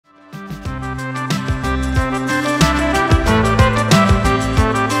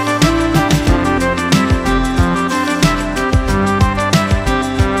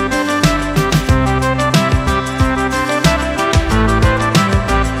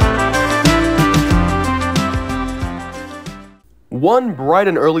One bright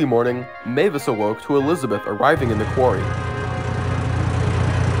and early morning, Mavis awoke to Elizabeth arriving in the quarry.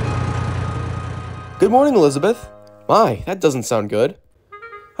 "Good morning, Elizabeth." "My, that doesn't sound good."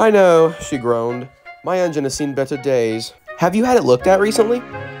 "I know," she groaned. "My engine has seen better days. Have you had it looked at recently?"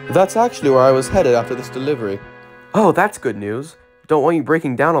 "That's actually where I was headed after this delivery." "Oh, that's good news. Don't want you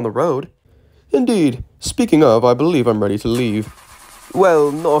breaking down on the road." "Indeed. Speaking of, I believe I'm ready to leave."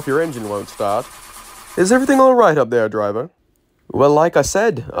 "Well, not if your engine won't start." "Is everything all right up there, driver?" "Well, like I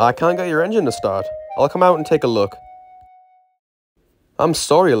said, I can't get your engine to start. I'll come out and take a look." "I'm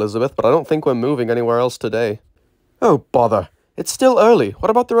sorry, Elizabeth, but I don't think we're moving anywhere else today." "Oh, bother. It's still early.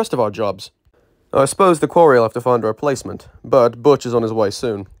 What about the rest of our jobs?" "I suppose the quarry will have to find a replacement, but Butch is on his way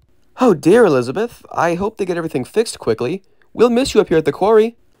soon." "Oh dear, Elizabeth. I hope they get everything fixed quickly. We'll miss you up here at the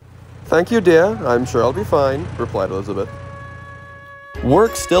quarry." "Thank you, dear. I'm sure I'll be fine," replied Elizabeth.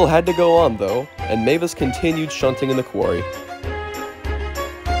 Work still had to go on, though, and Mavis continued shunting in the quarry.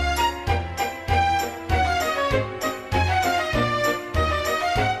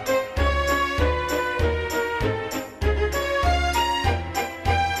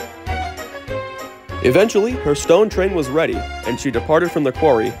 Eventually, her stone train was ready, and she departed from the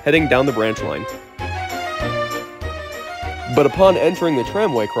quarry, heading down the branch line. But upon entering the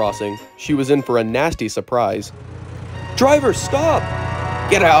tramway crossing, she was in for a nasty surprise. "Driver, stop!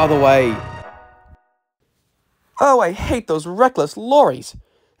 Get out of the way!" "Oh, I hate those reckless lorries!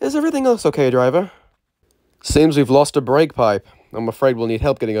 Is everything else okay, driver?" "Seems we've lost a brake pipe. I'm afraid we'll need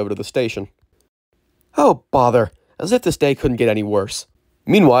help getting over to the station." "Oh, bother! As if this day couldn't get any worse."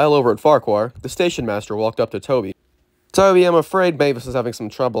 Meanwhile, over at Farquhar, the station master walked up to Toby. "Toby, I'm afraid Mavis is having some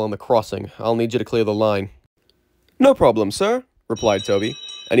trouble on the crossing. I'll need you to clear the line." "No problem, sir," replied Toby,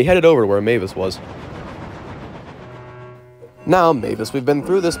 and he headed over to where Mavis was. "Now, Mavis, we've been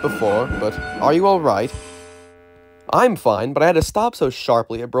through this before, but are you all right?" "I'm fine, but I had to stop so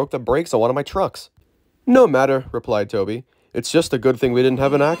sharply it broke the brakes on one of my trucks." "No matter," replied Toby. "It's just a good thing we didn't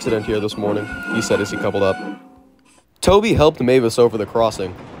have an accident here this morning," he said as he coupled up. Toby helped Mavis over the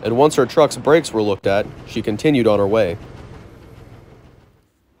crossing, and once her truck's brakes were looked at, she continued on her way.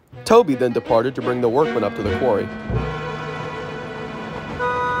 Toby then departed to bring the workmen up to the quarry.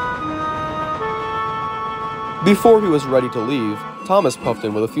 Before he was ready to leave, Thomas puffed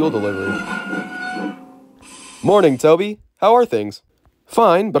in with a fuel delivery. "Morning, Toby. How are things?"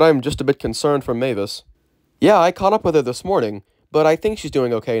 "Fine, but I'm just a bit concerned for Mavis." "Yeah, I caught up with her this morning, but I think she's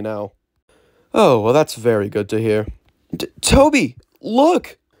doing okay now." "Oh, well, that's very good to hear." Toby,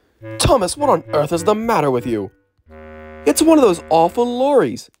 look! Thomas, what on earth is the matter with you?" "It's one of those awful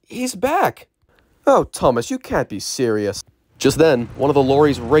lorries. He's back." "Oh, Thomas, you can't be serious." Just then, one of the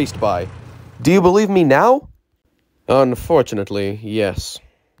lorries raced by. "Do you believe me now?" "Unfortunately, yes."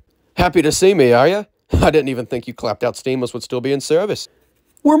 "Happy to see me, are you? I didn't even think you clapped out steamless would still be in service."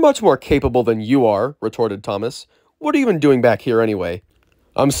 "We're much more capable than you are," retorted Thomas. "What are you even doing back here anyway?"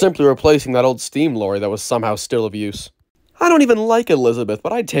 "I'm simply replacing that old steam lorry that was somehow still of use." "I don't even like Elizabeth,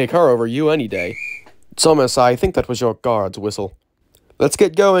 but I'd take her over you any day." "Thomas, I think that was your guard's whistle." "Let's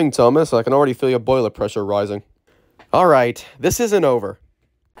get going, Thomas. I can already feel your boiler pressure rising." "All right, this isn't over."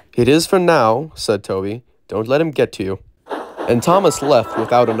 "It is for now," said Toby. "Don't let him get to you." And Thomas left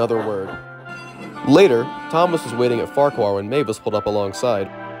without another word. Later, Thomas was waiting at Farquhar when Mavis pulled up alongside.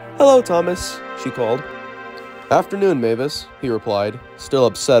 "Hello, Thomas," she called. "Afternoon, Mavis," he replied, still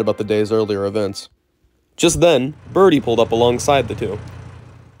upset about the day's earlier events. Just then, Bertie pulled up alongside the two.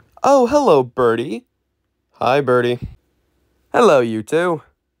 "Oh, hello, Bertie." "Hi, Bertie." "Hello, you two.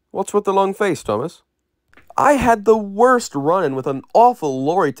 What's with the long face, Thomas?" "I had the worst run-in with an awful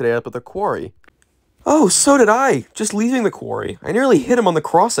lorry today up at the quarry." "Oh, so did I. Just leaving the quarry. I nearly hit him on the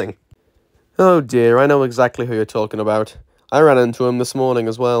crossing." "Oh dear, I know exactly who you're talking about. I ran into him this morning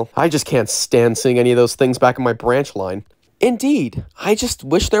as well. I just can't stand seeing any of those things back in my branch line." "Indeed. I just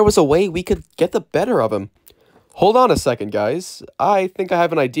wish there was a way we could get the better of him." "Hold on a second, guys. I think I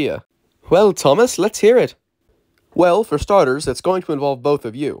have an idea." "Well, Thomas, let's hear it." "Well, for starters, it's going to involve both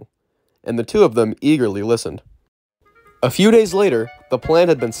of you." And the two of them eagerly listened. A few days later, the plan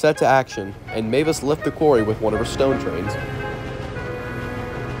had been set to action, and Mavis left the quarry with one of her stone trains.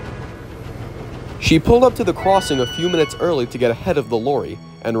 She pulled up to the crossing a few minutes early to get ahead of the lorry,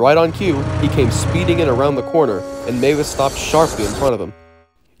 and right on cue, he came speeding in around the corner, and Mavis stopped sharply in front of him.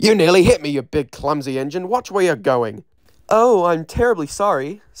 "You nearly hit me, you big clumsy engine. Watch where you're going." "Oh, I'm terribly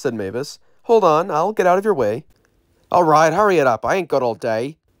sorry," said Mavis. "Hold on, I'll get out of your way." "All right, hurry it up. I ain't got all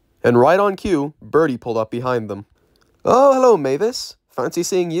day." And right on cue, Bertie pulled up behind them. "Oh, hello, Mavis. Fancy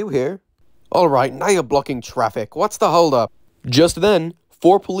seeing you here." "All right, now you're blocking traffic. What's the holdup?" Just then,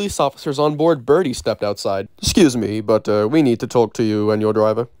 4 police officers on board Birdie stepped outside. "Excuse me, but we need to talk to you and your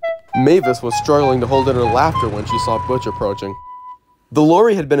driver." Mavis was struggling to hold in her laughter when she saw Butch approaching. The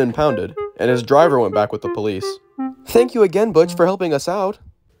lorry had been impounded, and his driver went back with the police. "Thank you again, Butch, for helping us out."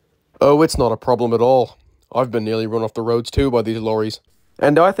 "Oh, it's not a problem at all. I've been nearly run off the roads too by these lorries.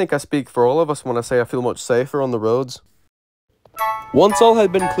 And I think I speak for all of us when I say I feel much safer on the roads." Once all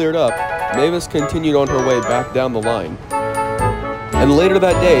had been cleared up, Mavis continued on her way back down the line. And later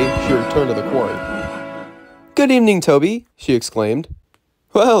that day, she returned to the quarry. "Good evening, Toby," she exclaimed.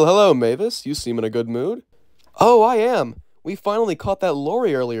 "Well, hello, Mavis. You seem in a good mood." "Oh, I am. We finally caught that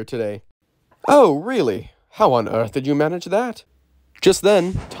lorry earlier today." "Oh, really? How on earth did you manage that?" Just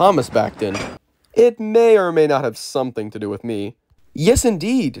then, Thomas backed in. "It may or may not have something to do with me." "Yes,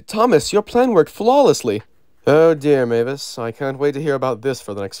 indeed. Thomas, your plan worked flawlessly." "Oh dear, Mavis. I can't wait to hear about this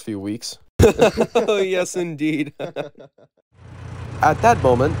for the next few weeks." "Oh, yes, indeed." At that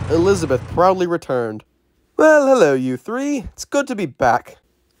moment, Elizabeth proudly returned. "Well, hello, you three. It's good to be back."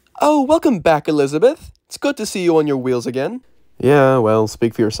 "Oh, welcome back, Elizabeth. It's good to see you on your wheels again." "Yeah, well,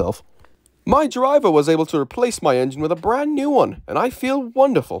 speak for yourself." "My driver was able to replace my engine with a brand new one, and I feel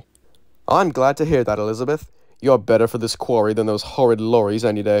wonderful." "I'm glad to hear that, Elizabeth. You're better for this quarry than those horrid lorries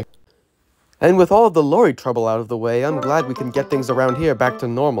any day." "And with all of the lorry trouble out of the way, I'm glad we can get things around here back to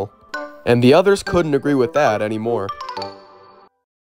normal." And the others couldn't agree with that anymore.